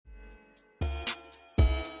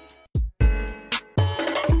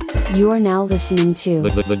You are now listening to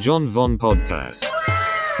the John Vaughn podcast.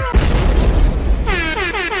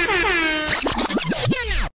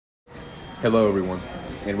 Hello, everyone,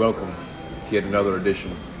 and welcome to yet another edition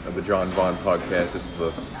of the John Vaughn podcast. This is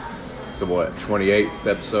the 28th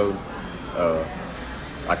episode.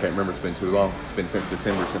 I can't remember, it's been too long. It's been since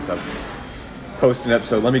December since I've posted an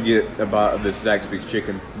episode. Let me get about this Zaxby's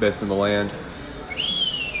chicken, best in the land.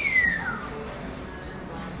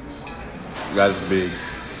 You guys are big.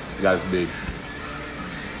 You guys are big.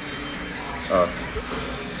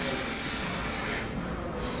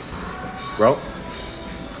 Well,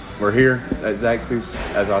 we're here at Zaxby's,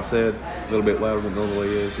 as I said, a little bit louder than it normally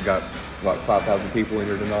is. We got about 5,000 people in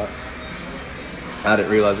here tonight. I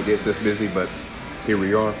didn't realize it gets this busy, but here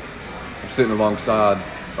we are. I'm sitting alongside,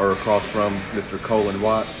 or across from, Mr. Cullen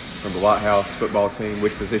White from the Lighthouse football team.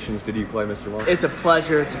 Which positions did you play, Mr. White? It's a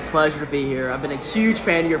pleasure to be here. I've been a huge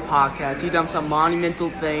fan of your podcast. You've done some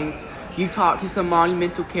monumental things. You've talked to some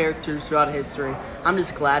monumental characters throughout history. I'm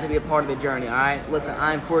just glad to be a part of the journey, all right? Listen,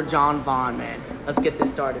 I'm for John Vaughn, man. Let's get this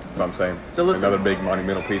started. That's what I'm saying. So listen, another big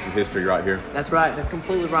monumental piece of history right here. That's right. That's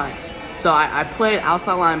completely right. So I played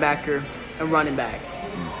outside linebacker and running back.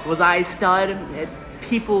 Was I a stud?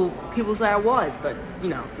 People say I was, but, you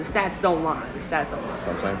know, the stats don't lie. The stats don't lie. That's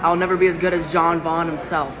what I'm saying. I'll never be as good as John Vaughn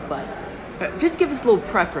himself, but just give us a little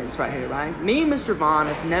preference right here, right? Me and Mr. Vaughn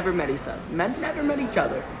has never met each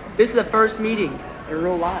other. This is the first meeting in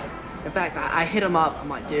real life. In fact, I hit him up. I'm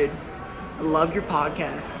like, dude, I love your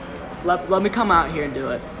podcast. Let me come out here and do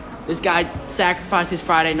it. This guy sacrificed his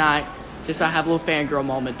Friday night just to have a little fangirl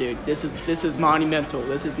moment, dude. This is monumental.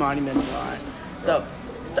 This is monumental, all right? So,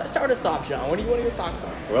 start us off, John. What do you talk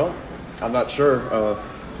about? Well, I'm not sure.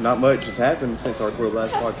 Not much has happened since I recorded the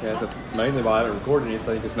last podcast. That's mainly why I haven't recorded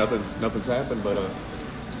anything, because nothing's happened, but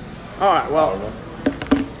all right, well,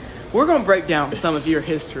 we're going to break down some of your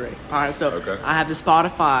history. All right, so okay. I have the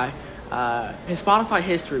his Spotify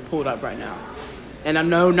history pulled up right now. And I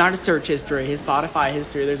know not a search history, his Spotify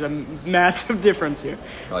history. There's a massive difference here.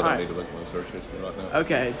 I don't need to look at my search history right now.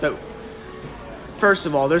 Okay, so first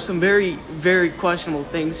of all, there's some very, very questionable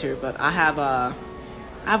things here, but I have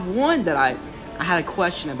one that I had a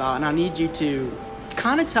question about, and I need you to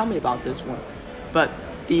kind of tell me about this one. But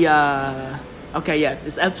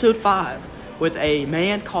it's episode 5 with a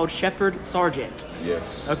man called Shepard Sargent.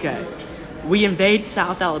 Yes. Okay. We invade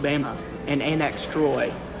South Alabama and annex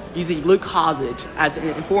Troy using Luke Hosage as an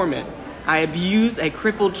informant. I abuse a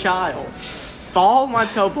crippled child, fall on my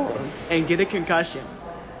toe bone, and get a concussion.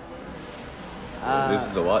 This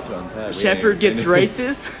is a lot to unpack. Shepard gets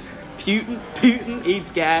racist. Putin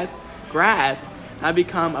eats grass. I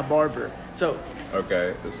become a barber. So.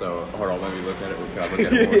 Okay, so hold on, let me look at it. Can I look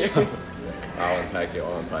at it more? I'll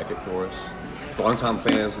unpack it for us. So longtime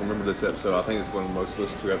fans remember this episode. I think it's one of the most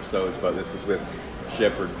listened to episodes, but this was with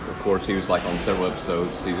Shepard. Of course, he was like on several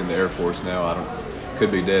episodes. He's in the Air Force now.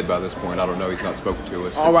 Could be dead by this point. I don't know. He's not spoken to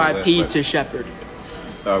us. R.I.P. to Shepard.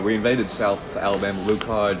 We invaded South Alabama. Luke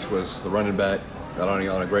Hodge was the running back.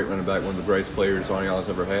 A great running back, one of the greatest players Aniala's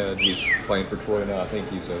ever had. He's playing for Troy now. I think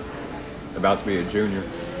he's about to be a junior.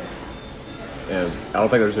 And I don't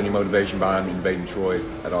think there's any motivation behind invading Troy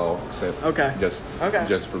at all, except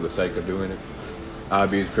just for the sake of doing it. I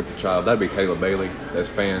abuse a crippled child. That'd be Caleb Bailey. As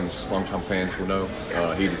longtime fans will know,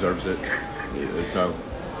 he deserves it. There's no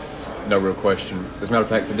real question. As a matter of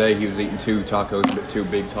fact, today he was eating two big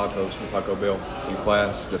tacos from Taco Bell in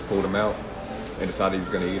class. Just pulled them out and decided he was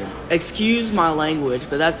going to eat them. Excuse my language,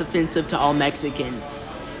 but that's offensive to all Mexicans.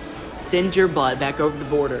 Send your butt back over the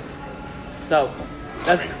border. So,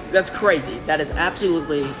 that's crazy. That is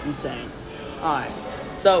absolutely insane. All right.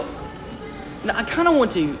 So, now I kind of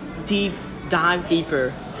want to dive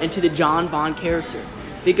deeper into the John Vaughn character,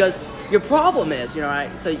 because your problem is,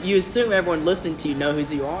 right? So you assume everyone listening to you know who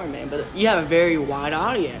you are, man, but you have a very wide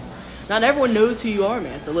audience. Not everyone knows who you are,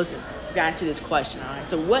 man. So listen, I'm gonna ask you this question, all right?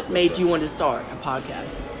 So what made you want to start a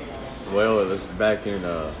podcast? Well, it was back in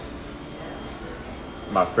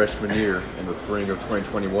my freshman year in the spring of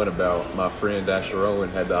 2021. About my friend Asher Owen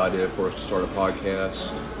had the idea for us to start a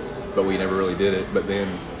podcast, but we never really did it. But then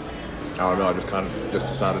I don't know. I just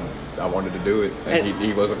decided I wanted to do it, and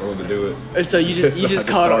he wasn't willing to do it. And so you just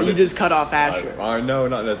cut off Asher. I know,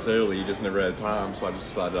 not necessarily. He just never had time, so I just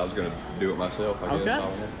decided I was going to do it myself. I guess. I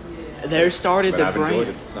don't know. There started the brand.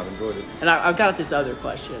 I've enjoyed it. And I've got this other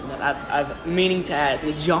question that I've meaning to ask: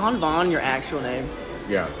 is John Vaughn your actual name?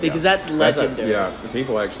 Yeah. Because that's legendary.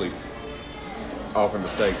 People actually often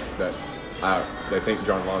mistake that. They think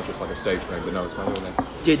John Vaughn is just like a stage name, but no, it's my real name.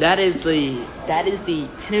 Dude, that is the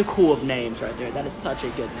pinnacle of names right there. That is such a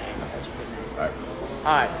good name. Such a good name. All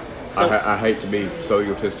right. So, I hate to be so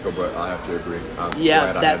egotistical, but I have to agree. I'm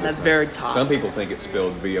yeah, glad I had this that's name. very tough. Some people think it's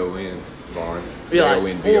spelled V-O-N, Vaughn. You're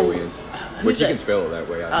like, V-O-N, who's which you that? can spell it that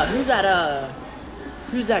way. I think.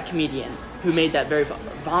 Who's that comedian who made that very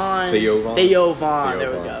Vaughn? Theo Vaughn? Theo Vaughn. Theo There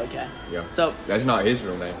we Vaughn. go. Okay. Yeah. So That's not his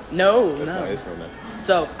real name. no, That's no. not his real name.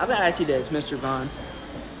 So I've got to ask you this, Mr. Vaughn.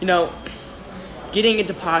 You know, getting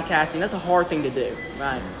into podcasting, that's a hard thing to do,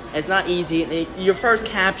 right? It's not easy. And your first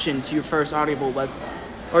caption to your first Audible was,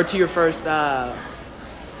 or to your first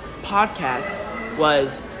podcast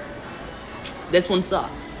was, this one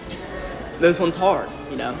sucks. This one's hard,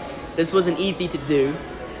 you know. This wasn't easy to do.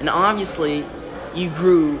 And obviously, you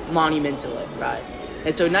grew monumentally, right?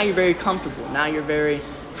 And so now you're very comfortable. Now you're very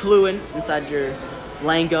fluent inside your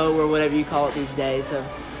lingo or whatever you call it these days. So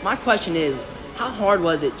my question is, how hard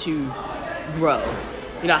was it to grow?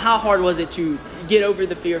 You know, how hard was it to get over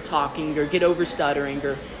the fear of talking or get over stuttering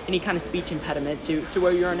or any kind of speech impediment to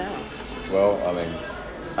where you are now? Well, I mean,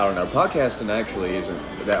 I don't know. Podcasting actually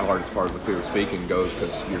isn't that hard as far as the fear of speaking goes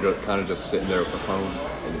because you're kind of just sitting there with the phone.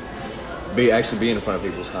 And actually being in front of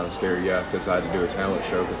people is kind of scary, yeah, because I had to do a talent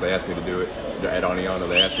show because they asked me to do it at Aniana.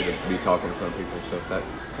 They asked me to be talking in front of people, so that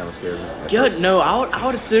kind of scared me. Good. No, I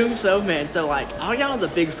would assume so, man. So, like, Aniana's a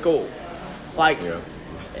big school. Like, Yeah.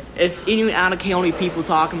 if any out-of-county people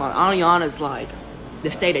talking about Aniana's like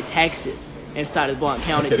the state of Texas inside of Blount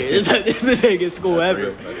County, dude. It's the biggest school That's ever.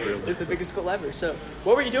 real. That's real. It's the biggest school ever. So,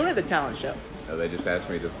 what were you doing at the talent show? They just asked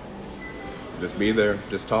me to just be there,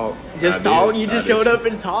 just talk. Just And I talk? did. You just I did. showed up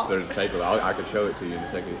and talked? There's a tape of it. I could show it to you in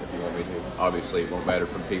a second if you want me to. Obviously, it won't matter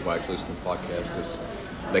for the people actually listening to the podcast because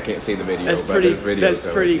they can't see the video. That's but pretty. there's video, That's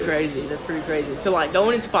so pretty it's- crazy. That's pretty crazy. So, like,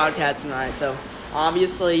 going into podcasting, right? So,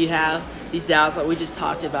 obviously, you have these doubts like we just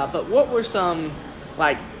talked about. But what were some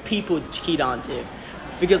like people that you keyed on to?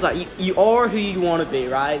 Because like you are who you want to be,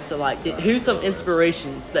 right? So like, who's some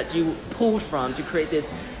inspirations that you pulled from to create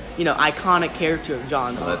this, you know, iconic character of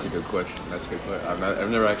John Vaughn? Well, that's a good question. That's a good question.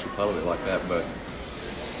 I've never actually thought of it like that, but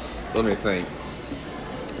let me think.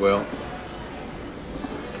 Well,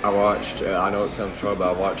 I watched, I know it sounds trouble,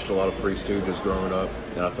 but I watched a lot of Three Stooges growing up,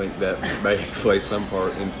 and I think that may play some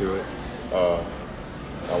part into it.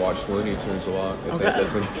 I watched Looney Tunes a lot. I think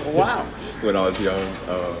that's Wow. when I was young.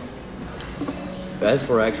 As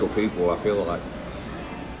for actual people, I feel like,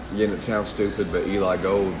 again, it sounds stupid, but Eli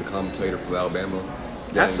Gold, the commentator for the Alabama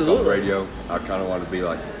games on Absolutely. the radio, I kind of wanted to be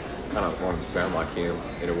like, kind of wanted to sound like him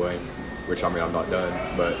in a way, which I mean, I'm not done,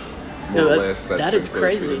 but more No, or less, that's that is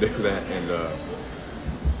encouraged me crazy. to do that, and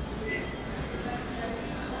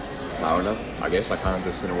I don't know, I guess I kind of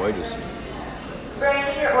just, in a way, just,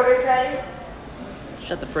 Brandon, your order's ready.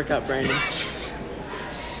 Shut the frick up, Brandon.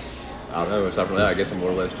 I don't know, aside from that, I guess I'm more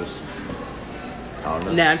or less just, I don't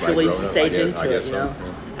know. Naturally just like stage growing up, I into guess it, you so, know.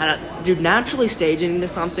 yeah. And dude, naturally staging into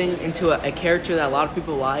something, into a character that a lot of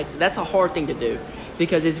people like, that's a hard thing to do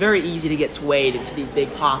because it's very easy to get swayed into these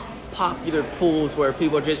big popular pools where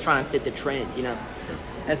people are just trying to fit the trend, you know.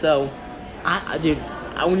 And so,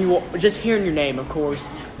 when you just hearing your name, of course,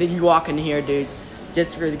 then you walk in here, dude.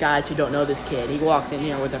 Just for the guys who don't know this kid, he walks in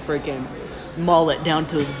here with a freaking mullet down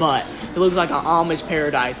to his butt. He looks like an Amish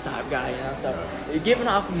paradise type guy, you know. So you're giving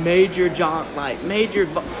off Major John, like Major.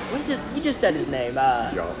 What's his? You just said his name.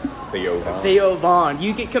 Theo Vaughn. Theo Vaughn.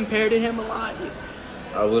 You get compared to him a lot.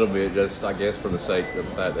 A little bit, just I guess for the sake of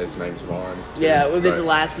the fact that his name's Vaughn. too. Yeah, with his Right.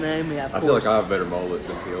 last name. Yeah, of I course. feel like I have a better mullet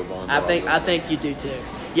than Theo Vaughn. I think you do too.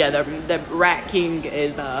 Yeah, the Rat King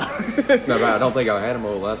is. No, but I don't think I had a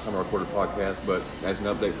mullet last time I recorded a podcast, but as an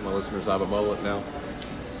update for my listeners, I have a mullet now.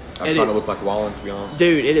 I'm And trying it- to look like Wallen, to be honest.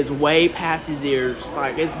 Dude, it is way past his ears.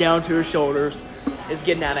 Like, it's down to his shoulders. It's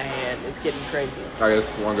getting out of hand. It's getting crazy. I guess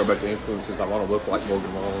if I want to go back to influences, I want to look like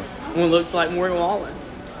Morgan Wallen. One looks like Morgan Wallen.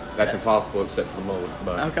 That's impossible except for the mullet,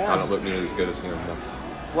 but Okay. I don't look nearly as good as him. But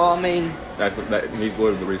Well, I mean, he's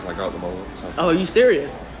literally the reason I got the mullet. So. oh, are you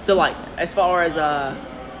serious? So, like, as far as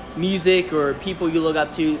music or people you look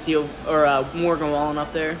up to, Theo or Morgan Wallen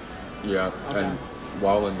up there? Yeah, Okay. and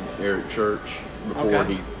Wallen, Eric Church, before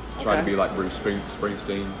Okay. he tried to Okay. be like Bruce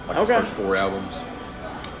Springsteen, like Okay. his first 4 albums.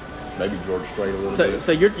 Maybe George Strait a little So, bit.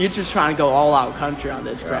 so you're just trying to go all out country on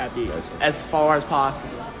this Yeah, crap, dude, basically. as far as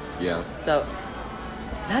possible. Yeah. So,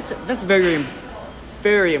 that's very,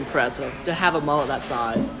 very impressive to have a mullet that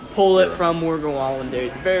size. Pull it Yeah. from Morgan Wallen,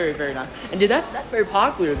 dude. Very, very nice. And dude, that's very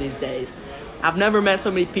popular these days. I've never met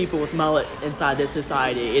so many people with mullets inside this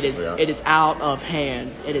society. It is Yeah. it is out of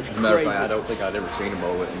hand. It is As a matter of crazy. fact, I don't think I'd ever seen a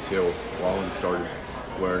mullet until Wallen started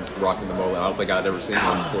rocking the mullet. I don't think I'd ever seen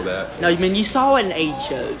one before that. No, I mean you saw it in age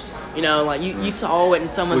shows. You know, like you saw it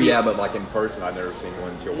in some of Well, the. yeah, but like in person, I'd never seen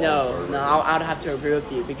one until Wallen No, started. no, I'd have to agree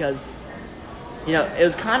with you because it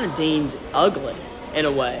was kind of deemed ugly in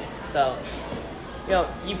a way. So,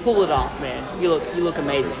 you pull it off, man. You look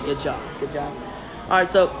amazing. Good job. All right,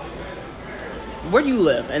 so where do you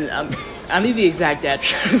live? And I need the exact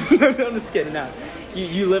address. I'm just kidding. No,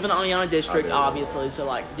 you live in Oneonta District, obviously. So,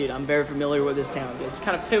 like, dude, I'm very familiar with this town. Just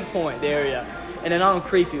kind of pinpoint the area, and in a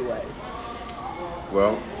creepy way.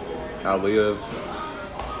 Well, I live.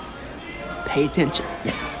 Pay attention.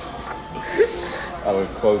 I live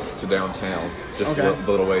close to downtown, just a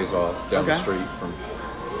little ways off down the street from.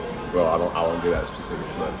 Well, I won't do that specific,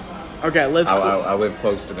 but I live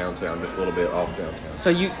close to downtown, just a little bit off downtown. So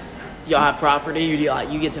y'all have property?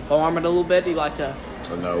 You get to farm it a little bit? Do you like to?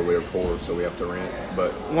 No, we're poor, so we have to rent.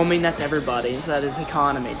 But well, I mean, that's everybody. That is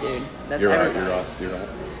economy, dude. That's you're everybody. right. You're right.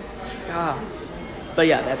 God. But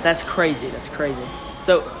yeah, that's crazy. That's crazy.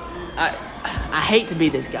 So, I hate to be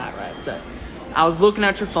this guy, right? So, I was looking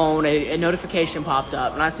at your phone, a notification popped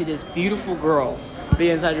up, and I see this beautiful girl be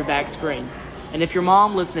inside your back screen. And if your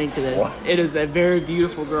mom listening to this, it is a very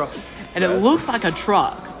beautiful girl, and it looks like a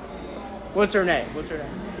truck. What's her name?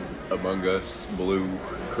 Among Us Blue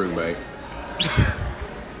crewmate.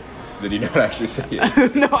 Did you not actually see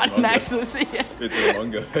it? No, I didn't actually see it. It's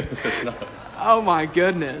Among Us. It's not. Oh my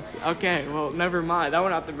goodness. Okay, well, never mind. That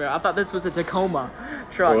went out the barrel. I thought this was a Tacoma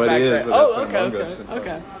truck well, back it is, there. but Oh, that's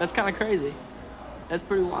okay. That's kind of crazy. That's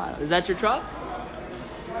pretty wild. Is that your truck?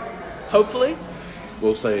 Hopefully.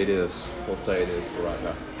 We'll say it is. We'll say it is for right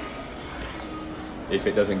now. If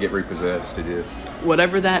it doesn't get repossessed, it is.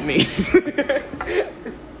 Whatever that means.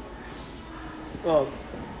 Well,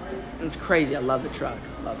 it's crazy. I love the truck.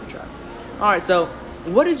 All right, so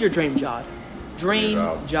what is your dream job?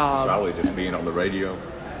 Job. Probably just being on the radio.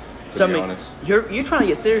 To be honest. You're trying to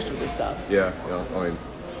get serious with this stuff. Yeah. I mean,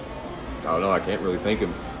 I don't know. I can't really think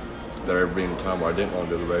of there ever being a time where I didn't want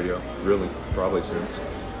to do the radio. Really, probably since.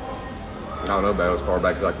 I don't know, about as far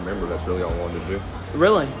back as I can remember, that's really all I wanted to do.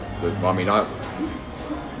 Really? I mean, not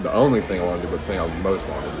the only thing I wanted to do, but the thing I most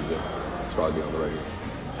wanted to do is probably be on the radio.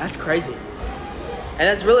 That's crazy. And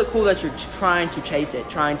that's really cool that you're trying to chase it,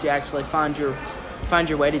 trying to actually find your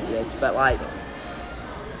way to do this. But, like,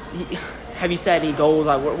 have you set any goals?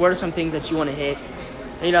 Like, what are some things that you want to hit?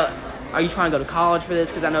 Are you trying to go to college for this?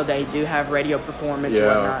 Because I know they do have radio performance and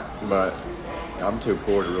whatnot. But I'm too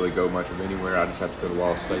poor to really go much of anywhere. I just have to go to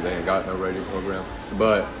Wall State. They ain't got no radio program.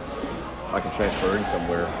 But I can transfer in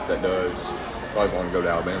somewhere that does. Probably want to go to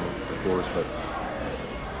Alabama, of course, but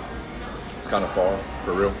it's kind of far,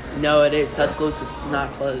 for real. No, it is. Tuscaloosa's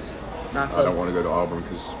not close. I don't want to go to Auburn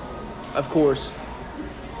because... Of course.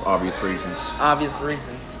 Obvious reasons.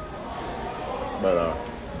 But,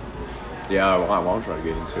 yeah, I want to try to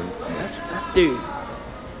get into it. That's dude.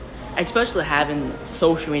 Especially having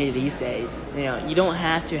social media these days, you don't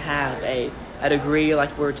have to have a degree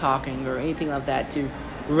like we're talking or anything like that to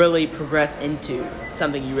really progress into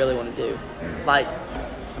something you really want to do. Like,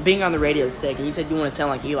 being on the radio is sick, and you said you want to sound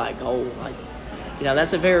like Eli Gold. Like,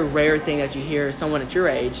 that's a very rare thing that you hear someone at your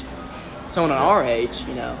age, someone on our age,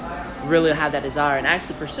 really have that desire and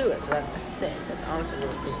actually pursue it. So that's sick. That's honestly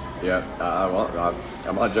really cool. Yeah,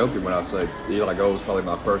 I'm not joking when I say Eli Gold was probably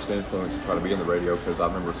my first influence to try to be in the radio, because I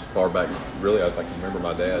remember as far back, really, I can remember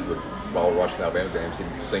my dad while we were watching Alabama games, he'd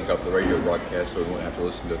sync up the radio broadcast so we wouldn't have to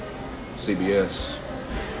listen to CBS.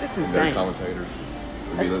 That's and insane. their commentators.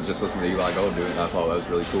 We'd just listen to Eli Gold do it, and I thought that was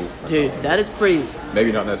really cool. Dude, that is pretty...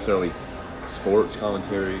 Maybe not necessarily sports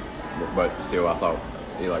commentary, but still, I thought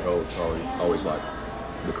Eli Gold was always like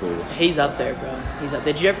the coolest. He's up there, bro. He's up.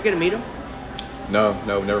 Did you ever get to meet him? No,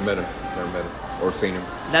 never met him. Or seen him.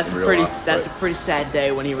 That's a pretty sad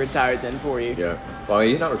day when he retired then for you. Yeah. Well,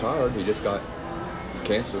 he's not retired. He just got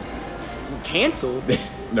cancer. Canceled?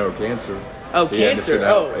 No, cancer. Oh,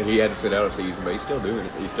 cancer. He had to sit out a season, but he's still doing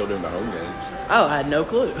it. He's still doing the home games. Oh, I had no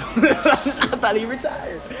clue. I thought he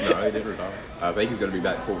retired. No, he didn't retire. I think he's going to be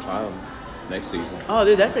back full time next season. Oh,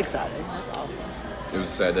 dude, that's exciting. That's awesome. It was a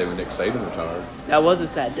sad day when Nick Saban retired. That was a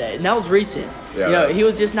sad day. And that was recent. Yeah, he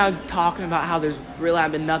was just now talking about how there's really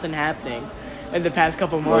been nothing happening in the past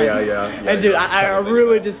couple months. Yeah. And, dude, I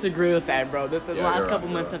really disagree with that, bro. The last couple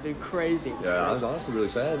months have been crazy. I was honestly really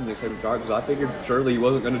sad when Nick Saban retired, because I figured surely he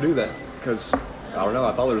wasn't going to do that. Because, I don't know,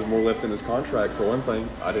 I thought there was more left in his contract for one thing.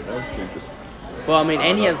 I didn't know. Well, I mean,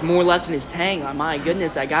 and he has more left in his tank. Like, my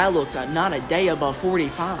goodness, that guy looks not a day above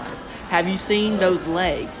 45. Have you seen those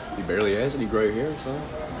legs? He barely has any gray hair, son.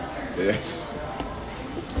 Yes.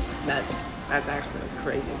 That's actually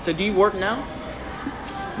crazy. So do you work now?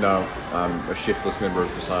 No, I'm a shiftless member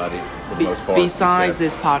of society for the most part. Besides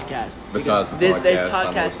this podcast. Besides this podcast,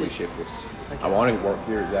 I'm podcast mostly is shiftless. Okay. I wanted to work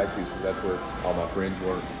here actually, so that's where all my friends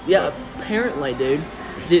work. Yeah, apparently, dude.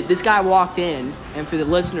 Dude, this guy walked in, and for the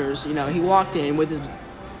listeners, he walked in with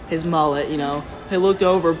his mullet, He looked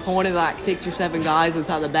over, pointed like 6 or 7 guys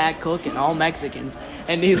inside the back cooking, all Mexicans,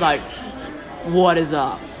 and he's like, "What is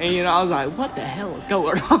up?" And I was like, "What the hell is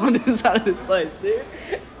going on inside of this place, dude?"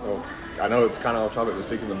 Well, I know it's kind of off topic, but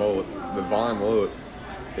speaking of the mullet, the Vaughn look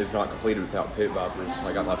is not completed without pit vipers.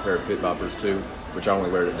 I got my pair of pit vipers too, which I only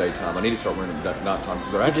wear at daytime. I need to start wearing them at nighttime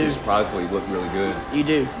because they're actually surprisingly look really good. You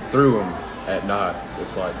do. Through them at night,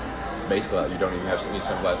 it's like basically like you don't even have any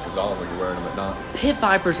sunglasses on when you're wearing them at night. Pit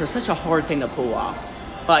vipers are such a hard thing to pull off.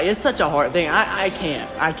 Like, it's such a hard thing. I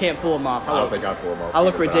can't pull them off. I don't think I pull them off. I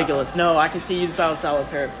look ridiculous. No, I can see you solid a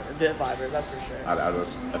pair of pit vipers. That's for sure. I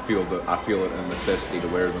feel it a necessity to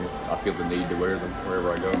wear them. I feel the need to wear them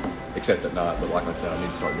wherever I go, except at night. But like I said, I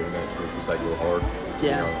need to start doing that too because they go hard.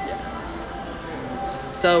 Yeah.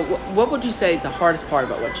 So, what would you say is the hardest part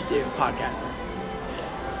about what you do, podcasting?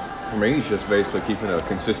 For me, it's just basically keeping a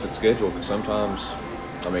consistent schedule because sometimes,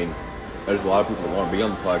 there's a lot of people that want to be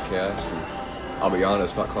on the podcast. And I'll be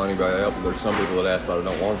honest, not calling anybody out, but there's some people that ask that I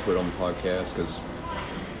don't want to put on the podcast because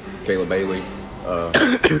Kayla Bailey.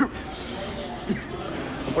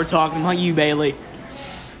 We're talking about you, Bailey.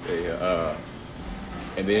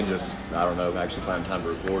 And then just, I don't know, actually find time to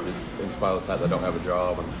record it in spite of the fact that I don't have a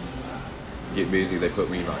job and get busy. They put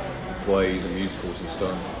me in like plays and musicals and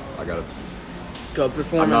stuff. I gotta go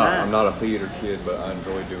perform that. I'm not a theater kid, but I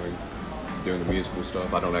enjoy doing the musical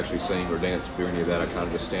stuff. I don't actually sing or dance or do any of that. I kind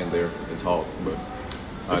of just stand there and talk, but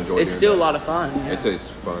I enjoy it's still a lot of fun. Yeah. It's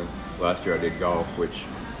fun. Last year I did golf, which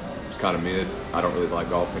was kind of mid. I don't really like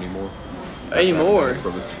golf anymore.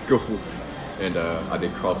 From the school. And I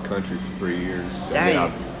did cross country for 3 years. Dang.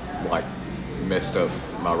 And then I messed up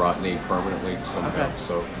my right knee permanently somehow. Okay.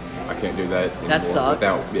 So I can't do that anymore that sucks.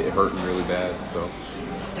 Without it hurting really bad. So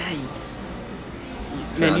dang.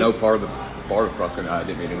 Man, I know part of cross country, I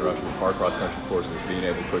didn't mean to interrupt you, part of cross country course is being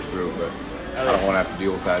able to push through it, but I don't want to have to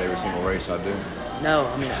deal with that every single race I do. No,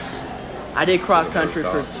 I did cross country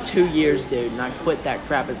for 2 years, dude, and I quit that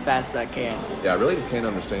crap as fast as I can. Yeah, I really can't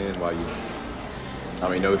understand why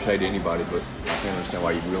you, no shade to anybody, but I can't understand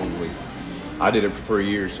why you willingly, I did it for 3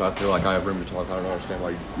 years, so I feel like I have room to talk. I don't understand why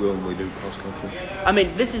you willingly do cross country.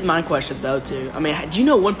 This is my question though too. Do you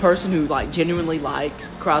know one person who genuinely likes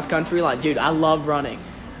cross country? Dude, I love running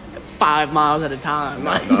 5 miles at a time.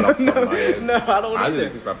 Not off the top of my head. No, I don't. I did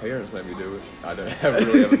it because my parents made me do it. I haven't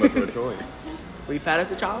really have much of a choice. Were you fat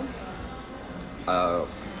as a child? I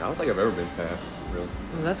don't think I've ever been fat, really.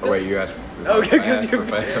 Well, that's good. Wait, you asked. Okay, because you're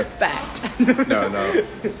fat. No.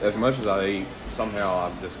 As much as I eat, somehow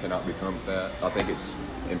I just cannot become fat. I think it's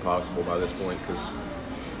impossible by this point because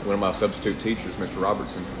one of my substitute teachers, Mr.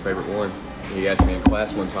 Robertson, favorite one, he asked me in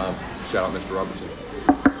class one time, shout out Mr. Robertson,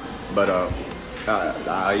 but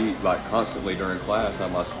I eat constantly during class.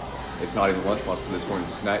 It's not even lunchbox at this point.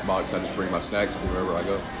 It's a snack box. I just bring my snacks wherever I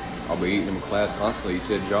go. I'll be eating them in class constantly. He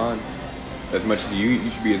said, "John, as much as you eat, you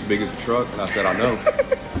should be as big as a truck." And I said, "I know,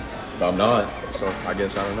 but I'm not. So I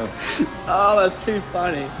guess I don't know." Oh, that's too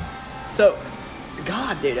funny. So,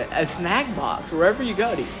 God, dude, a snack box wherever you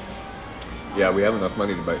go, dude. Yeah, we have enough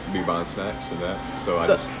money to be buying snacks and that.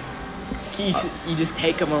 You just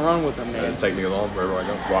take them and run with them, man. Just take me along wherever I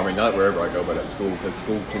go. Well, not wherever I go, but at school, because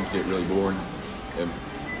school tends to get really boring. And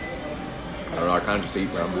I don't know, I kind of just eat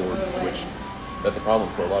when I'm bored, which that's a problem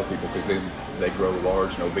for a lot of people because they grow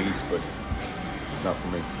large and obese, but not for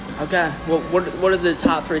me. Okay, well, what are the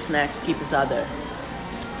top 3 snacks you keep inside there?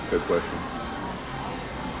 Good question.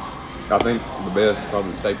 I think the best,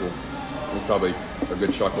 probably the staple, is probably a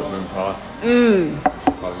good chocolate moon pie.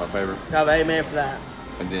 Probably my favorite. God, amen for that.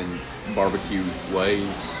 And then barbecue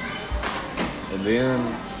Lay's. And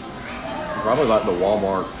then probably the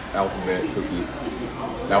Walmart alphabet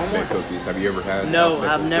cookies. Have you ever had? No,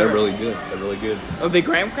 I've never. They're really good. Oh, the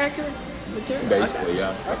graham cracker material? Basically, okay.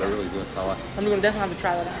 Yeah. Okay. They're really good. I like them. I'm going to definitely have to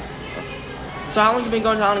try that out. So how long have you been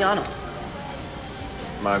going to Aliano?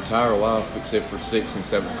 My entire life, except for 6th and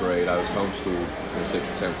 7th grade, I was homeschooled in 6th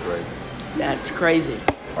and 7th grade. That's crazy.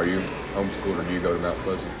 Are you homeschooled or do you go to Mount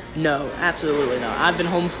Pleasant? No, absolutely not. I've been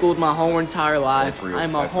homeschooled my whole entire life. That's real.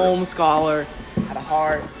 I'm a home scholar at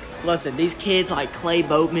heart. Listen, these kids like Clay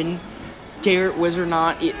Boatman, Garrett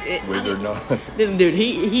Wizardnot. Dude,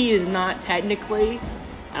 he is not technically,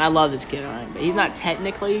 and I love this kid, alright, but he's not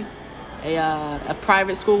technically a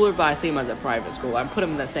private schooler, but I see him as a private schooler. I put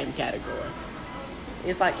him in that same category.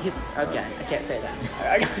 It's like okay, I can't say that.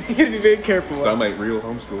 I gotta be very careful. Some ain't real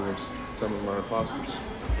homeschoolers. Some of them are imposters.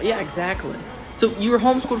 Yeah, exactly. So you were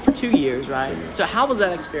homeschooled for 2 years, right? 2 years. So how was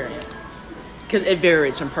that experience? Because it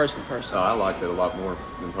varies from person to person. I liked it a lot more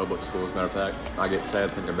than public school. As a matter of fact, I get sad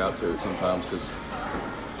thinking about it sometimes because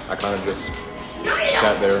I kind of just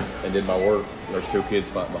sat there and did my work. There's 2 kids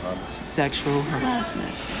fighting behind us. Sexual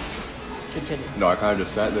harassment. Continue. No, I kind of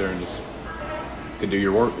just sat there and just could do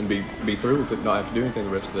your work and be through with it, not have to do anything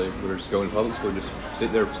the rest of the day. Whether it's going to public school, just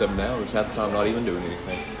sit there for 7 hours, half the time not even doing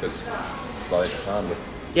anything because it's all extra time. But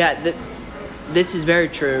Yeah, this is very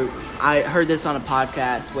true. I heard this on a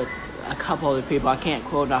podcast with a couple other people. I can't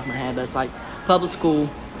quote it off my head, but it's like public school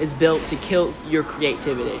is built to kill your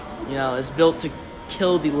creativity. You know, it's built to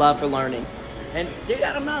kill the love for learning. And dude,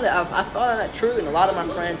 I don't know that I thought that true. And a lot of my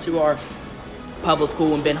friends who are public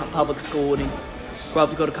school and been public schooled and grow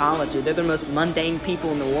up to go to college, dude, they're the most mundane people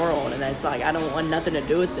in the world. And it's like I don't want nothing to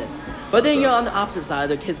do with this. But then on the opposite side,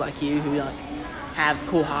 there are kids like you who like have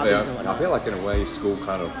cool hobbies and whatnot. I feel like in a way, school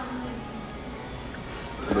kind of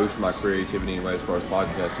boosted my creativity anyway as far as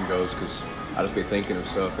podcasting goes because I just be thinking of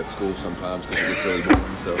stuff at school sometimes because it gets really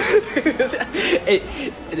boring. So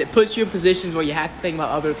it puts you in positions where you have to think about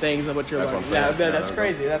other things and what you're That's learning. what I'm saying. That's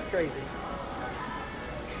crazy. That's crazy.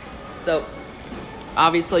 So,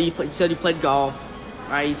 obviously, you said you played golf,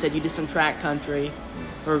 right? You said you did some track country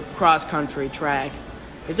or cross country track.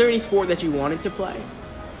 Is there any sport that you wanted to play?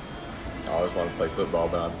 I always wanted to play football,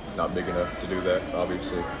 but I'm not big enough to do that.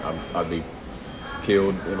 Obviously, I'd be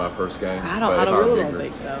killed in my first game. I really don't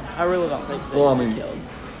think so. I really don't think so. Well, I mean, killed.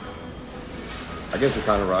 I guess you're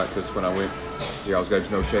kind of right because when I went, I was going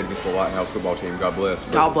to no shade against the Lighthouse football team. God bless.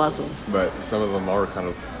 God bless them. But some of them are kind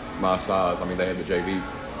of my size. I mean, they had the JV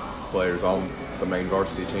players on the main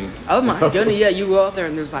varsity team. Oh my goodness, yeah, you go out there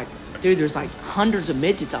and there's like hundreds of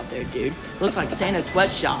midgets out there, dude. Looks like Santa's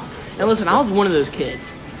sweatshop. And listen, I was one of those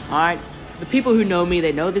kids, all right? The people who know me,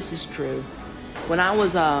 they know this is true. When I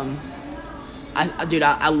was, I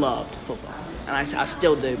loved football, and I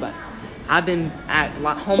still do, but I've been at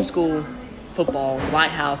homeschool football,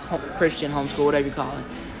 Lighthouse, Christian homeschool, whatever you call it,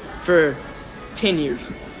 for 10 years.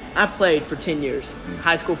 I played for 10 years,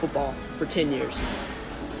 high school football for 10 years.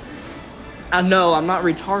 I know, I'm not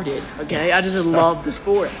retarded, okay? I just love the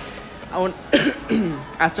sport.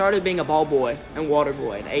 I started being a ball boy and water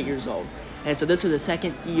boy at 8 years old. And so this was the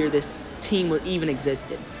second year this team even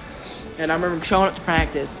existed. And I remember showing up to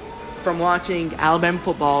practice from watching Alabama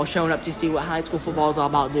football, showing up to see what high school football is all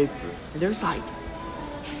about, dude. And there's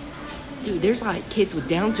like kids with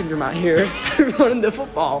Down syndrome out here running the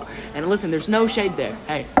football. And listen, there's no shade there.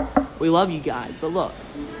 Hey, we love you guys, but look.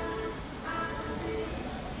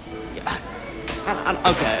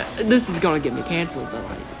 Okay, this is gonna get me canceled, but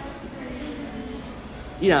like,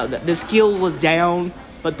 you know, the skill was down,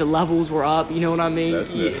 but the levels were up. You know what I mean?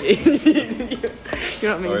 That's you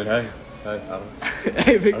know what I mean? I mean, hey, I don't know.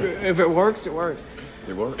 If it works, it works.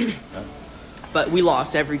 It works. Yeah. But we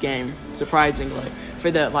lost every game, surprisingly,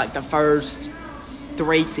 for the first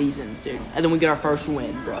 3 seasons, dude. And then we get our first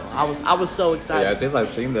win, bro. I was so excited. Yeah, it seems like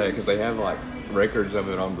I've seen that because they have like records of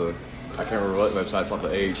it on the. I can't remember what websites, like the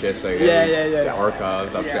AHSA. Yeah. The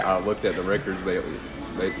archives. Yeah. I looked at the records. They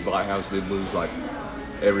Lighthouse did lose like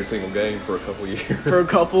every single game for a couple of years. For a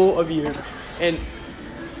couple of years, and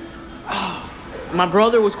my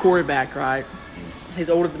brother was quarterback, right? He's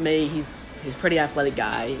older than me. He's a pretty athletic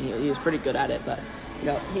guy. He was pretty good at it, but you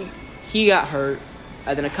know he got hurt,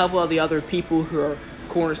 and then a couple of the other people who are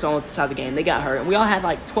cornerstones inside the game, they got hurt, and we all had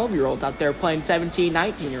like 12-year-olds out there playing 17,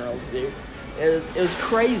 19-year-olds, dude. It was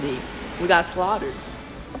crazy. We got slaughtered.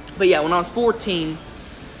 But yeah, when I was 14,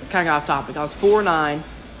 kind of got off topic. I was 4'9",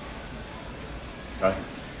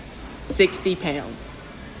 60 pounds.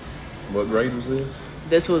 What grade was this?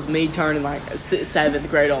 This was me turning like 7th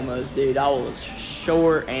grade almost, dude. I was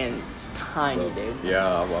short and tiny, dude.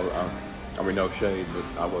 Yeah, I mean, no shade, but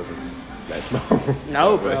I wasn't that small.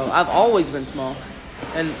 No, bro. I've always been small.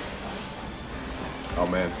 And oh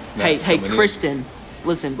man. hey, coming in. Kristen,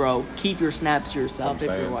 listen, bro. Keep your snaps to yourself I'm if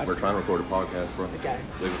saying, you're watching. we're trying this. to record a podcast, bro. Okay.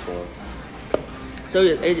 Leave us alone. So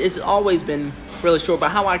it's always been really short. But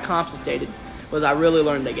how I compensated was I really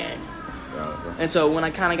learned the game. Yeah. And so when I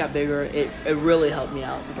kind of got bigger, it really helped me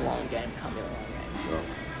out with the long game. Helped me with the long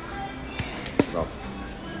game. Well,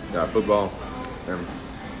 yeah, football.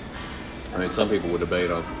 I mean, some people would debate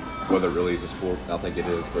on whether it really is a sport. I think it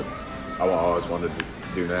is, but I always wanted to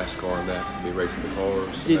do NASCAR and that, be racing the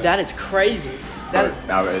cars. Dude, that is crazy.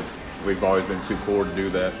 We've always been too poor to do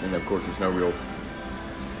that, and of course, there's no real.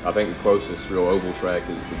 I think the closest real oval track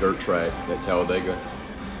is the dirt track at Talladega,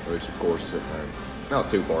 which of course not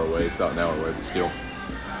too far away. It's about an hour away, but still.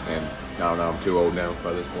 And I don't know. I'm too old now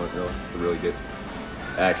by this point, really, to really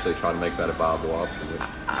actually try to make that a viable option. Which,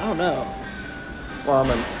 I don't know. well, I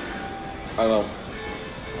don't know.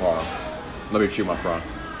 Hold on. Let me chew my fry.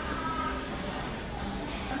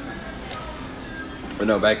 But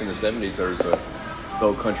no, back in the 70s, there was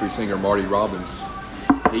old country singer Marty Robbins.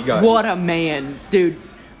 He got What a man, dude.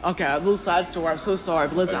 Okay, a little side story. I'm so sorry,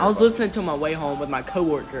 but listen, I was listening to him on my way home with my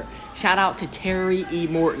coworker. Shout out to Terry E.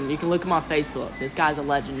 Morton. You can look him on Facebook. This guy's a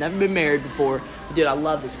legend. Never been married before, but dude, I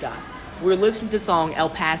love this guy. We were listening to the song El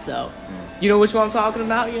Paso. You know which one I'm talking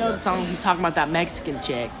about? You know the song he's talking about, that Mexican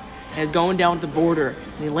chick. And he's going down to the border,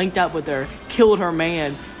 and he linked up with her, killed her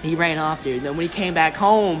man, and he ran off, dude. And then when he came back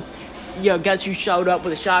home, guess who showed up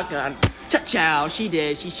with a shotgun? Cha-chow, she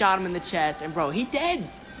did. She shot him in the chest, and bro, he dead.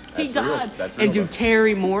 He died. That's real, and dude,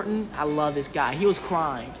 Terry Morton, I love this guy. He was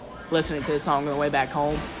crying listening to the song on the way back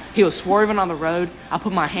home. He was swerving on the road. I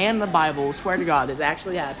put my hand in the Bible. Swear to God, this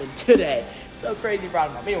actually happened today. So crazy, brought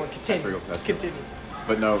him up. Anyway, continue. Continue.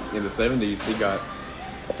 But no, in the 70s, he got.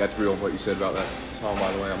 That's real what you said about that song,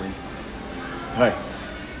 by the way. I mean, hey,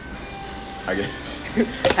 I guess.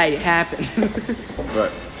 Hey, it happens.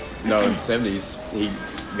 But no, in the 70s, he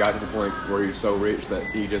got to the point where he was so rich that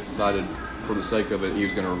he just decided, for the sake of it, he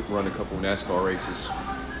was going to run a couple NASCAR races.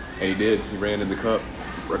 And he did. He ran in the Cup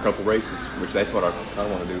for a couple races, which that's what I kind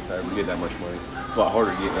of want to do if I ever get that much money. It's a lot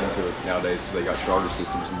harder to get into it nowadays because they got charter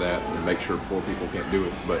systems and that, and make sure poor people can't do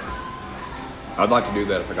it. But I'd like to do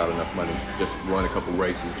that if I got enough money. Just run a couple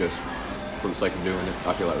races just for the sake of doing it.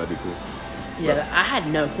 I feel like that'd be cool. Yeah, I had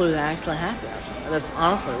no clue that actually happened. That's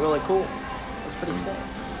honestly really cool. That's pretty sick.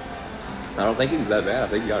 I don't think he was that bad. I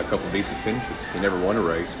think he got a couple decent finishes. He never won a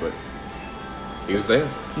race, but he was there.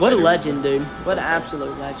 What a legend, dude. What an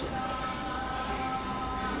absolute legend.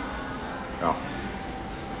 Oh.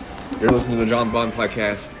 You're listening to the John Vaughn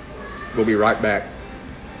podcast. We'll be right back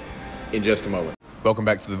in just a moment. Welcome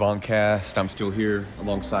back to the Vaughn cast. I'm still here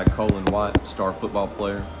alongside Cullen White, star football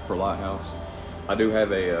player for Lighthouse. I do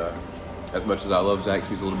have as much as I love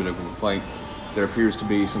Zaxby's, a little bit of a complaint. There appears to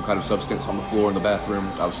be some kind of substance on the floor in the bathroom.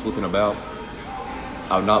 I was slipping about.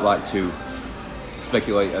 I would not like to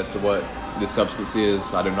speculate as to what this substance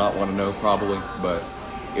is. I do not want to know, probably, but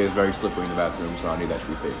it is very slippery in the bathroom, so I need that to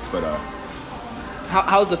be fixed. But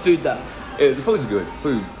how's the food though? The food's good.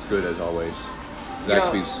 Food's good as always.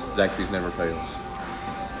 Zaxby's never fails.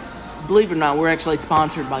 Believe it or not, we're actually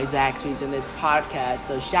sponsored by Zaxby's in this podcast,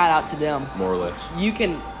 so shout out to them. More or less. You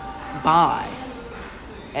can buy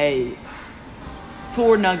a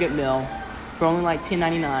 4-nugget meal for only like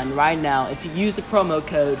 $10.99 right now if you use the promo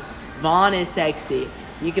code Vaughn is Sexy.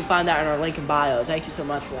 You can find that in our link in bio. Thank you so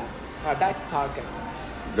much for that. All right, back to the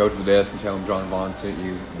podcast. Go to the desk and tell them John Vaughn sent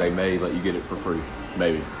you. They may let you get it for free.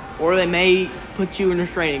 Maybe. Or they may put you in a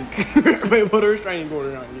restraining put a restraining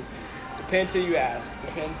order on you. Depends who you ask.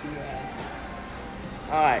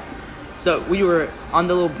 All right. So we were on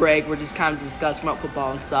the little break. We're just kind of discussing about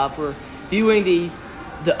football and stuff. We're viewing the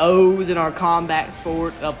O's in our combat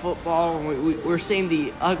sports of football. And we're seeing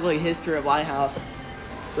the ugly history of Lighthouse.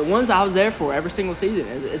 The ones I was there for every single season.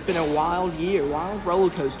 It's been a wild year, wild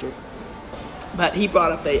roller coaster. But he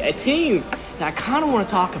brought up a team that I kind of want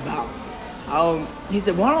to talk about. He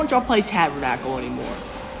said, why don't y'all play Tabernacle anymore?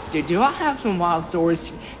 Dude, do I have some wild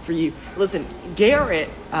stories for you? Listen, Garrett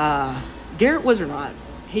Wizard, not.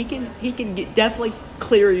 He can definitely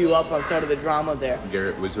clear you up on some of the drama there.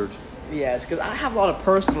 Garrett Wizard? Yes, because I have a lot of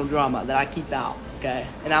personal drama that I keep out, okay?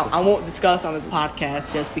 And I won't discuss on this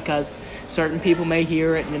podcast just because certain people may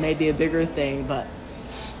hear it and it may be a bigger thing, but...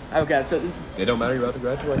 Okay, so... It don't matter, you're about to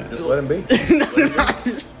graduate. Just let him be.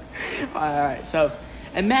 All right, so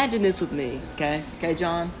imagine this with me, okay? Okay,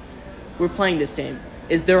 John? We're playing this team.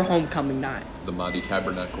 It's their homecoming night. The mighty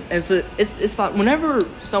Tabernacle. It's like whenever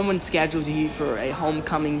someone schedules you for a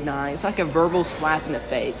homecoming night, it's like a verbal slap in the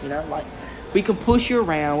face, you know? Like, we can push you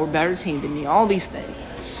around, we're a better team than you, all these things.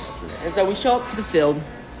 And so we show up to the field,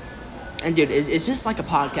 and dude, it's just like a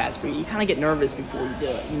podcast for you. You kind of get nervous before you do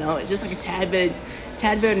it, you know? It's just like a tad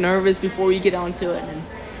bit nervous before you get onto it. And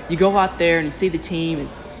you go out there and you see the team,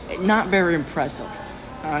 and not very impressive,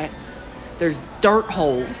 all right? There's dirt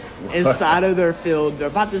holes inside of their field. They're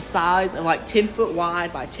about the size of like 10 foot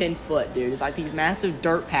wide by 10 foot, dude. It's like these massive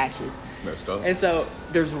dirt patches. Messed up. And so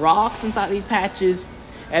there's rocks inside these patches,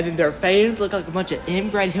 and then their fans look like a bunch of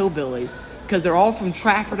inbred hillbillies because they're all from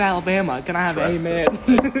Trafford, Alabama. Can I have an amen?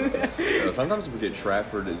 Sometimes we forget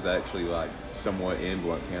Trafford is actually like somewhat in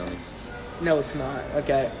Blount County. No, it's not.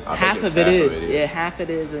 Okay, half of it is. Yeah, half it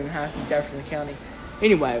is, and half in Jefferson County.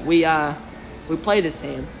 Anyway, we play this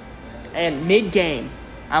team. And mid-game,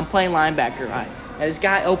 I'm playing linebacker, right? And this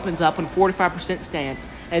guy opens up in 45% stance.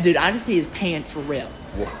 And, dude, I just see his pants rip.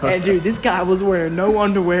 What? And, dude, this guy was wearing no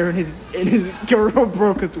underwear, and his girdle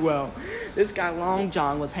broke as well. This guy, Long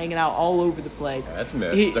John, was hanging out all over the place. That's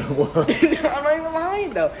messed up. I'm not even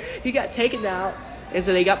lying, though. He got taken out, And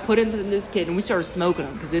so they got put into this kid, and we started smoking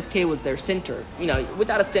them because this kid was their center. You know,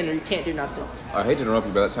 without a center, you can't do nothing. I hate to interrupt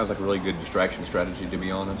you, but that sounds like a really good distraction strategy, to be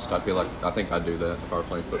honest. I think I'd do that if I were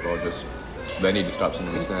playing football. They need to stop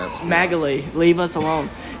sending me snaps. Magali, leave us alone.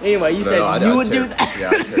 Anyway, you said you would do that.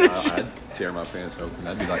 Yeah, I'd tear my pants open.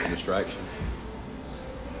 That'd be like a distraction.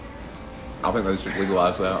 I think they should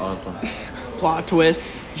legalize that, honestly. Plot twist,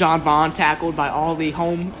 John Vaughn tackled by all the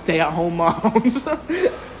stay-at-home moms.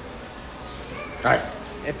 Hey,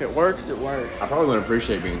 if it works, it works. I probably wouldn't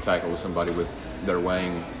appreciate being tackled with somebody with their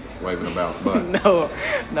wang waving about, but No,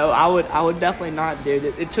 I would definitely not, dude.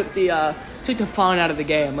 It took the fun out of the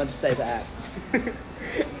game. Let's say that.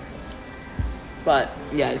 But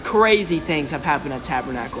yeah, crazy things have happened at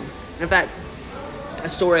Tabernacle. In fact, a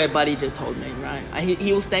story a buddy just told me. Right,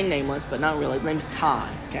 he will stay nameless, but not really. His name's Ty.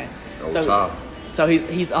 Okay, Ty. So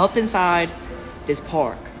he's up inside this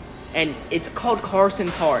park, and it's called Carson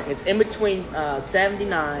Park. It's in between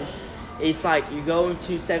 79. It's like you go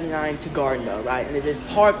into 79 to Gardendale, right? And it's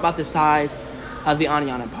this park about the size of the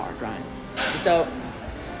Aniana Park, right? And so,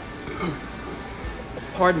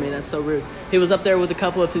 pardon me, that's so rude. He was up there with a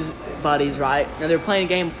couple of his buddies, right? And they were playing a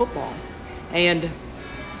game of football. And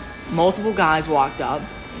multiple guys walked up.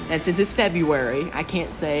 And since it's February, I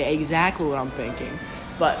can't say exactly what I'm thinking.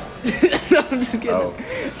 But, no, I'm just kidding. Oh.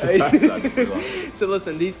 So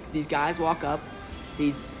listen, these guys walk up,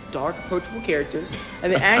 these dark, approachable characters,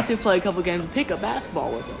 and they actually play a couple games of pickup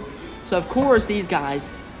basketball with them. So, of course, these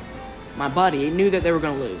guys, my buddy, knew that they were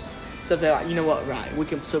going to lose. So they're like, you know what, right, we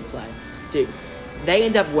can still play. Dude, they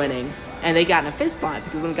end up winning, and they got in a fist fight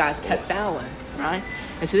because one of the guys kept fouling, right?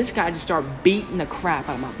 And so this guy just started beating the crap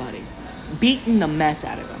out of my buddy. Beating the mess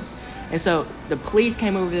out of him. And so the police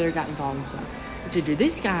came over there, got involved and stuff. And so, dude,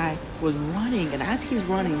 this guy was running, and as he was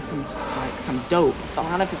running, some dope fell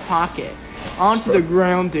out of his pocket onto the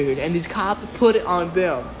ground, dude. And these cops put it on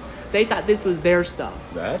them. They thought this was their stuff.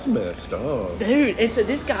 That's messed up, dude. And so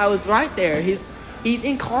this guy was right there. He's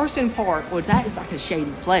in Carson Park, which that is like a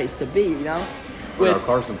shady place to be, you know.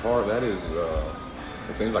 Carson Park, that is.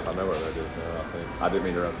 It seems like I know where that is now. I think I didn't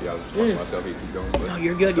mean to interrupt you. I was just talking to myself. You keep going. But, no,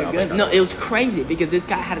 you're good. You're good. No, it was crazy because this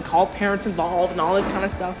guy had to call parents involved and all this kind of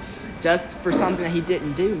stuff. Just for something that he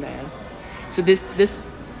didn't do, man. So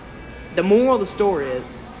the moral of the story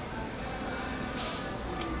is,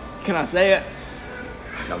 can I say it?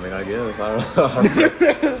 I mean, I guess. I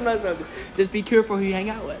don't know. Just be careful who you hang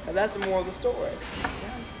out with. And that's the moral of the story.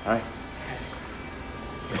 All right.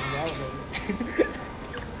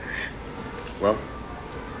 Well,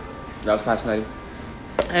 that was fascinating.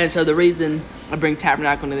 And so the reason I bring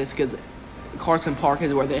Tabernacle into this is because Carson Park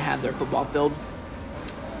is where they have their football field.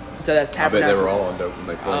 So that's Tabernacle. I bet they were all on dope when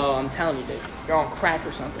they played. Oh, I'm telling you, dude. You're on crack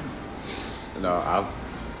or something. No, I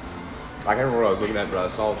can't remember what I was looking at, but I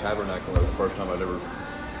saw Tabernacle. That was the first time I'd ever.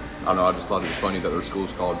 I don't know. I just thought it was funny that their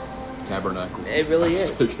school's called Tabernacle. It really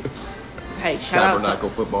is. Hey, shout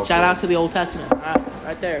out to the Old Testament.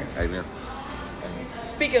 Right there. Amen.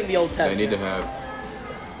 Speaking of the Old Testament, they need to have.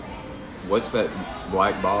 What's that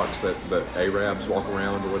black box that the Arabs walk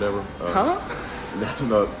around or whatever?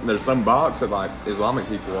 There's some box that like Islamic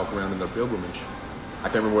people walk around in their pilgrimage. I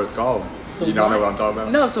can't remember what it's called. You don't know what I'm talking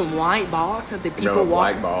about? No, some white box that the people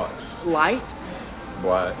walk. Black box. Light?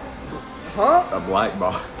 Black. Huh? A black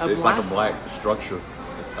box. It's like a black structure.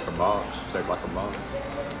 It's like a box, shaped like a box.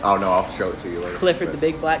 Oh no, I'll show it to you later. Clifford the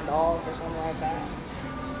Big Black Dog or something like that.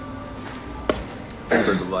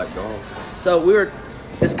 Clifford the Black Dog. So we were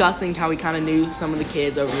discussing how we kind of knew some of the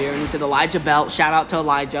kids over here, and he said Elijah Belt. Shout out to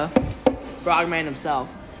Elijah, Frogman himself.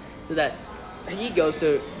 So that he goes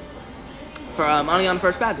to for Aniana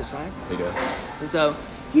First Baptist, right? He does. And so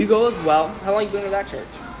you go as well. How long you been to that church?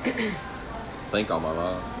 I think all my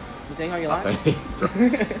life. You think all your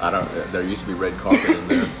life? I don't. There used to be red carpet in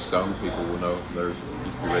there. Some people will know there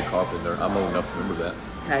used to be red carpet in there. I'm old enough to remember that.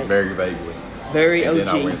 Hey. Very vaguely. Very and OG.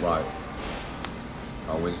 Then I went like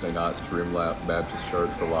on Wednesday nights to Rimlap Baptist Church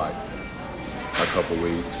for like a couple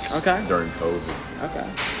weeks. Okay. During COVID. Okay.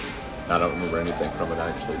 I don't remember anything from it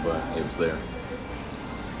actually, but it was there.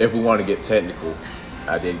 If we want to get technical,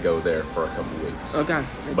 I did go there for a couple weeks. Okay.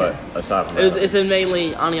 But aside from that, it's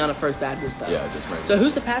mainly Aniana First Baptist though. Yeah, just mainly. So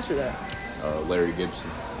who's the pastor there? Larry Gibson.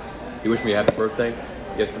 He wished me a happy birthday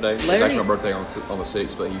yesterday. It was actually my birthday on the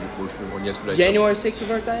 6th, but he wished me one yesterday. January 6th your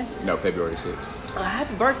birthday? No, February 6th. Oh,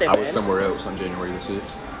 happy birthday, I man. was somewhere else on January the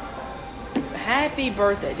 6th. Happy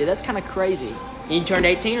birthday, dude. That's kind of crazy. You turned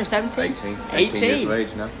 18 or 17? 18. 18 years of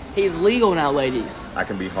age now. He's legal now, ladies. I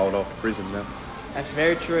can be hauled off to prison now. That's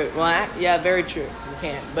very true. Well, yeah, very true. You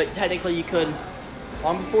can't. But technically you could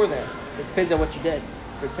long before then. It depends on what you did.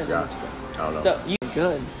 It depends on what you did. I don't know. So, you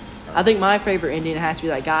good. I think my favorite Indian has to be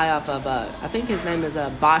that guy off of, I think his name is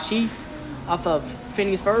Bashi, off of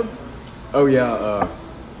Phineas Ferb. Oh yeah,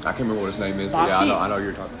 I can't remember what his name is. But yeah, I know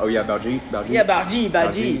you're talking. Oh yeah, Baljeet. Yeah,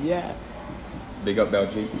 Baljeet, yeah. Big up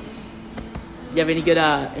Baljeet. You have any good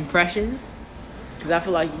impressions? Because I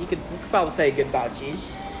feel like you could probably say a good Baljeet.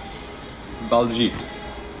 Baljeet.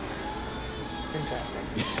 Interesting.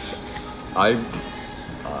 I don't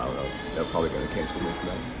know. They're probably going to cancel me for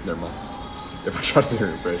that. Never mind. If I try to do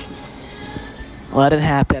an impression. Let it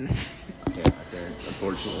happen. I can't,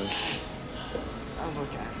 unfortunately. Oh,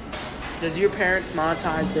 okay. Does your parents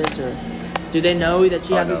monetize this, or do they know that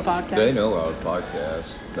you have this podcast? They know I have a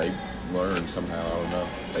podcast. They learned somehow. I don't know.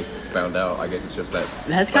 They found out. I guess it's just that.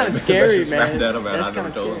 That's kind of scary, they just man. Found out about it. That's I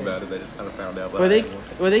never told scary. them about it. They just kind of found out. Were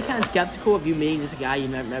they kind of skeptical of you meeting just a guy you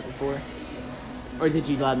never met before, or did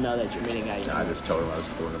you let them know that you're meeting a guy you never I met? just told them I was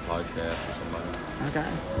doing a podcast or something. Okay.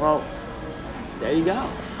 Well, there you go.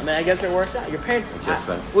 I mean, I guess it works out. Your parents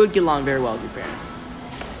would get along very well with your parents.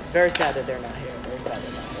 It's very sad that they're not here. Very sad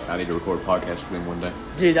they're not here. I need to record a podcast with them one day.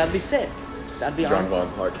 Dude, that'd be sick. That'd be John awesome.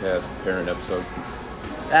 Vaughn podcast, parent episode.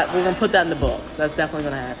 We're gonna put that in the books. That's definitely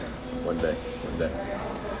gonna happen. One day.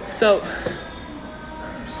 So,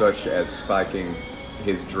 Such as spiking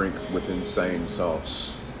his drink with insane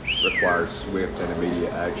sauce requires swift and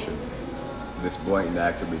immediate action. This blatant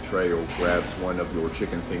act of betrayal grabs one of your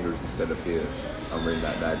chicken fingers instead of his. I'm reading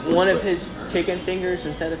that backwards. one of his chicken fingers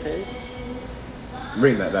instead of his. I'm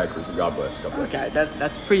reading that backwards. God bless. God bless. Okay,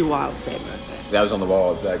 that's a pretty wild statement right there. That was on the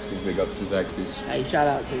wall at Zaxby's. Big ups to Zaxby's. Hey, shout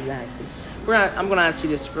out to Zaxby's. I'm gonna ask you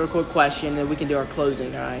this real quick question, and we can do our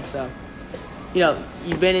closing. All right. So,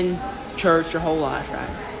 you've been in church your whole life, right?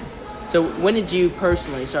 So, when did you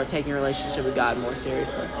personally start taking your relationship with God more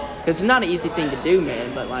seriously? Because it's not an easy thing to do,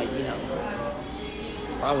 man. But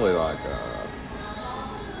Probably like.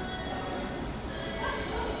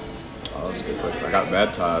 Oh, that's a good question. I got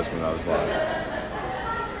baptized when I was like.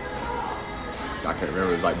 I can't remember.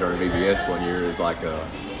 It was like during VBS one year. It was like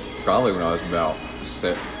probably when I was about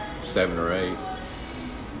 7 or 8,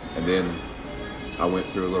 and then I went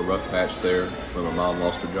through a little rough patch there when my mom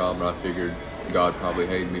lost her job, and I figured God probably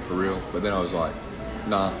hated me for real. But then I was like,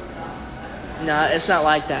 nah. No, it's not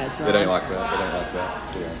like that. It's not It ain't like that. It ain't like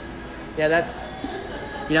that. So, yeah. Yeah, that's,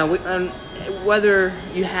 whether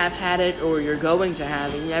you have had it or you're going to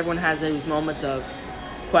have it, everyone has those moments of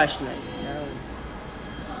questioning.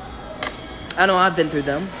 I know I've been through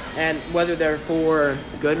them, and whether they're for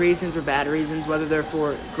good reasons or bad reasons, whether they're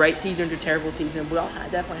for great seasons or terrible seasons, we all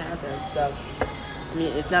definitely have those. So, I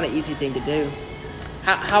mean, it's not an easy thing to do.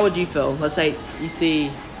 How would you feel? Let's say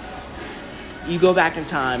you go back in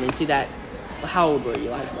time and you see that. How old were you?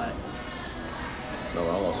 Like what? No,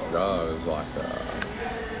 I lost God. It was like.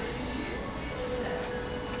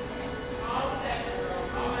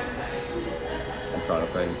 I'm trying to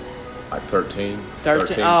think. Like 13.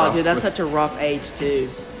 13? Oh, probably. dude, that's such a rough age, too.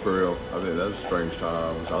 For real. I mean, that was strange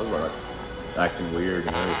times. I was like acting weird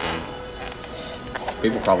and everything.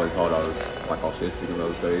 People probably thought I was like autistic in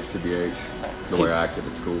those days, TBH. The way I acted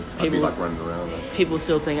at school. I'd be like running around. People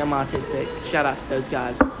still think I'm autistic. Shout out to those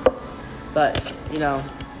guys. But,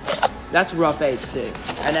 that's a rough age, too.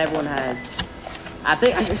 And everyone has, I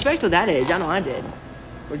think, especially that age, I know I did,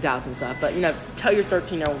 with doubts and stuff. But, tell your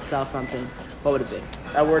 13-year-old self something. What would it be?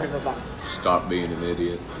 A word of advice. Stop being an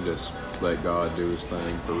idiot and just let God do his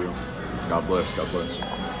thing for real. God bless. God bless.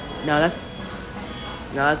 No,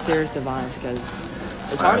 that's serious advice because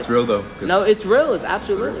it's hard. It's real though. No, it's real. It's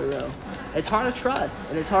absolutely real. It's hard to trust,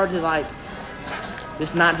 and it's hard to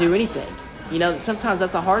just not do anything. Sometimes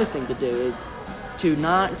that's the hardest thing to do is to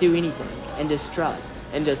not do anything and just trust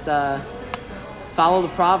and just follow the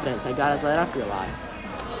providence that God has laid out for your life.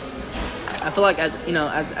 I feel like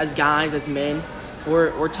as guys, as men,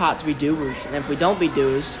 we're taught to be doers, and if we don't be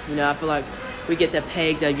doers, I feel like we get that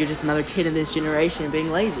peg that you're just another kid in this generation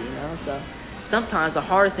being lazy, So sometimes the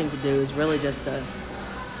hardest thing to do is really just to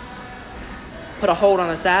put a hold on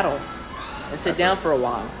the saddle and sit down for a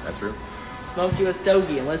while. That's real. Smoke you a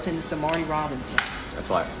stogie and listen to some Marty Robinson. That's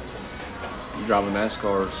like you driving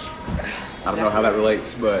NASCARs. I don't know how that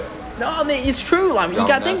relates, but no, I mean it's true. I mean you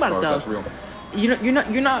gotta think about it though. That's real.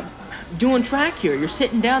 You're not doing track here. You're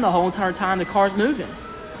sitting down the whole entire time the car's moving.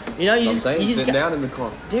 You just sit down in the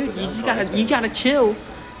car. Dude, you gotta chill.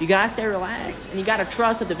 You gotta stay relaxed, and you gotta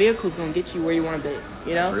trust that the vehicle's gonna get you where you want to be.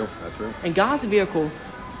 That's real. And God's the vehicle,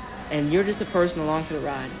 and you're just the person along for the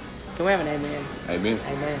ride. Can we have an amen? Amen.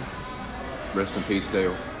 Amen. Rest in peace,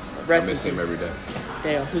 Dale. Rest I miss him every day.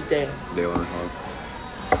 Dale, who's Dale? Dale Earnhardt.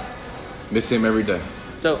 Miss him every day.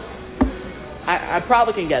 So, I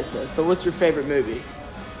probably can guess this, but what's your favorite movie?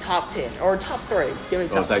 top 10 or top 3. Give me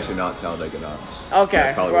top. Well, it's actually not Talladega Nights. Okay,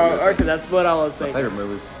 That's probably what you're thinking. that's what I was My thinking. favorite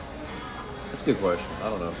movie? That's a good question. I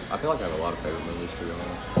don't know. I feel like I have a lot of favorite movies, to be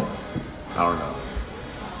honest. I don't know.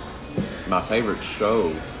 My favorite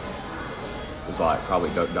show is like probably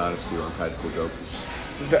Duck Dynasty or Impractical Jokers.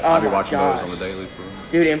 I'll be watching those on the daily for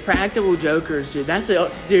Dude, Impractical Jokers, dude.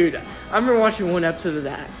 Dude, I remember watching one episode of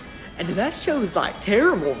that. And dude, that show is like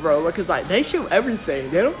terrible, bro. Because like they show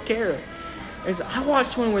everything. They don't care. And so I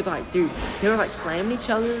watched one where like, dude, they were like slamming each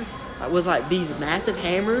other with like these massive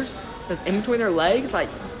hammers that's in between their legs. Like,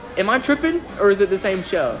 am I tripping or is it the same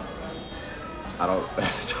show? I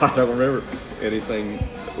don't remember anything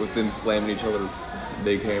with them slamming each other with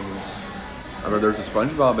big hammers. I remember there's a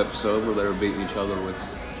SpongeBob episode where they were beating each other with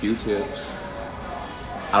Q-tips.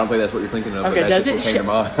 I don't think that's what you're thinking of, Okay, but that's just what came to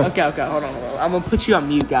mind. Okay, hold on. I'm going to put you on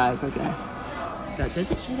mute, guys, okay?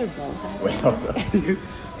 Does it show their balls out? Well,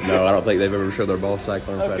 no, I don't think they've ever showed their ball sack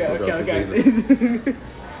on Impractical Jokers either.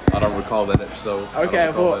 I don't recall that episode. Okay,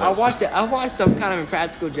 well, I watched some kind of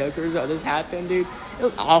Impractical Jokers. This happened, dude. It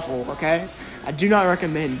was awful, okay? I do not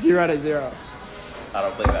recommend. 0 out of 0. I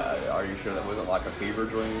don't think that. Are you sure that wasn't like a fever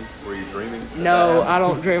dream? Were you dreaming? No, I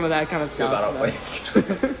don't dream of that kind of stuff. I don't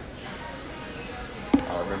think.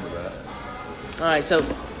 I remember that. All right, so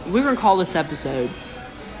we're going to call this episode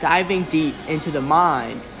Diving Deep into the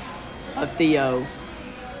Mind of Theo,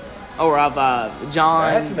 or of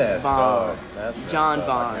John That's messed Vaughn. up. That's messed John up.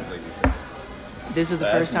 Vaughn. I can't believe you said that. This is the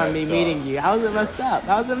That's first time me messed meeting up. you. How is it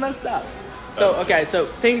messed up? So, okay, so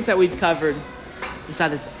things that we've covered inside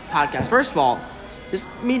this podcast. First of all, just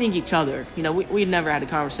meeting each other. You know, we'd never had a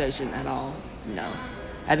conversation at all, you know.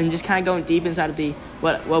 And then just kind of going deep inside of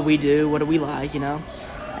what we do, what do we like, you know.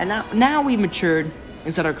 And now we've matured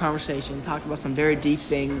inside our conversation, talked about some very deep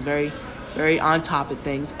things, very, very on-topic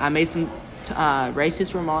things. I made some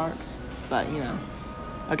racist remarks, but, you know.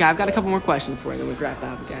 Okay, I've got a couple more questions for you, then we wrap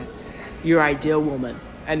up, okay? Your ideal woman.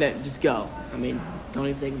 And then just go. I mean, don't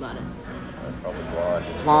even think about it. Probably blonde.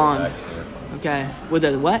 Blonde. Southern accent. Okay. With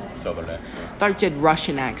a what? Southern accent. I thought you said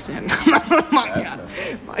Russian accent. My God.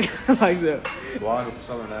 Like that. Blonde with a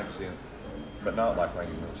southern accent, but not like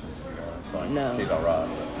Randy Wilson, to be honest. Like, No. she's alright.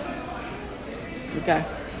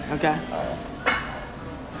 Okay.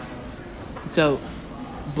 So,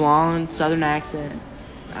 blonde, southern accent,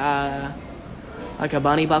 like a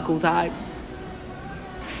bunny buckle type.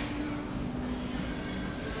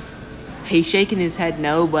 He's shaking his head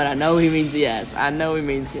no, but I know he means yes.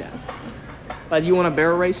 But do you want a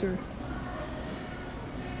barrel racer?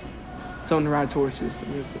 Someone to ride horses.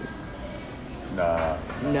 Nah.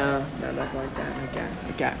 No, nothing like that.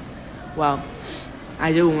 Okay. Well,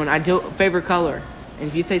 I do favorite color. And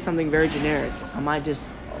if you say something very generic, I might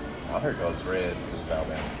just... I heard it was red because of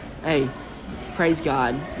Alabama. Hey, praise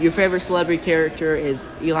God. Your favorite celebrity character is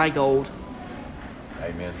Eli Gold.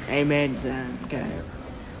 Amen to that. Okay. Amen.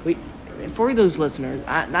 For those listeners,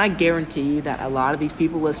 I guarantee you that a lot of these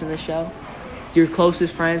people listening to this show, your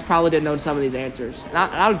closest friends probably didn't know some of these answers. And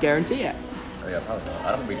I would guarantee it. Oh, yeah, probably not.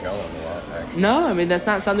 I don't be telling them a lot, actually. No, I mean, that's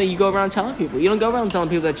not something you go around telling people. You don't go around telling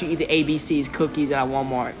people that you eat the ABC's cookies at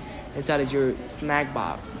Walmart instead of your snack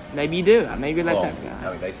box. Maybe you do. Maybe you're that type of guy.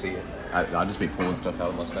 I mean, they see it. I just be pulling stuff out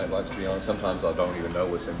of my snack box, to be honest. Sometimes I don't even know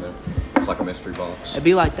what's in there. It's like a mystery box. It'd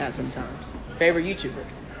be like that sometimes. Favorite YouTuber?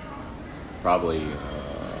 Probably,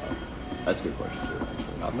 that's a good question, too,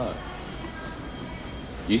 actually. I'm not.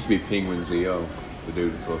 Used to be Penguin Zio, the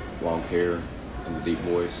dude with the long hair and the deep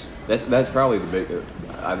voice. That's probably the big.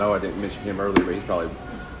 I know I didn't mention him earlier, but he's probably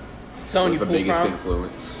Someone was you the pull biggest from?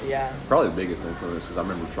 influence. Yeah. Probably the biggest influence because I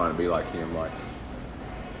remember trying to be like him, like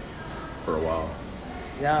for a while.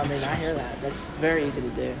 Yeah, I mean, I hear that. That's very easy to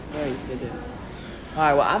do. All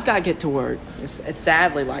right, well, I've got to get to work. It's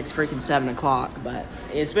sadly like it's freaking 7 o'clock, but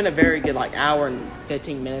it's been a very good like hour and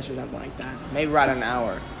 15 minutes or something like that. Maybe right an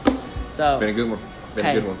hour. So Been a good one. Been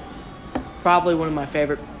a good one. Probably one of my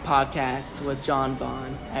favorite podcasts with John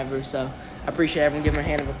Vaughn ever. So I appreciate everyone giving a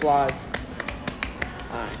hand of applause.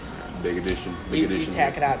 All right. Big addition. You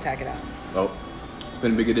tack it out. Well, it's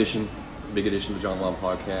been a big addition to the John Vaughn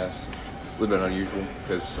podcast. A little bit unusual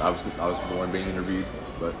because I was the one being interviewed,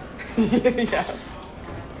 but yes.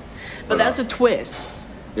 But that's a twist.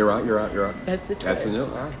 You're right. That's the twist. That's all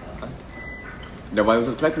right. Nobody was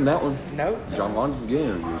expecting that one. Nope. John Vaughn was getting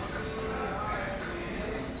interviewed.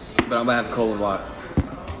 But on behalf of Cullen White,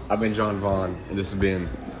 I've been John Vaughn, and this has been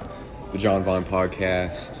the John Vaughn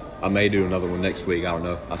podcast. I may do another one next week. I don't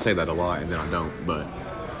know. I say that a lot, and then I don't. But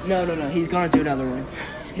No. He's gonna do another one.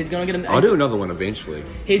 He's gonna get him. I'll do another one eventually.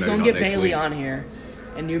 He's Maybe gonna not get next Bailey week. on here,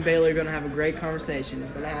 and you and Bailey are gonna have a great conversation.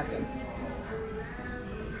 It's gonna happen.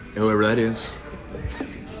 Whoever that is.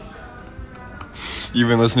 You've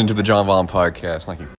been listening to the John Vaughn podcast. Thank you.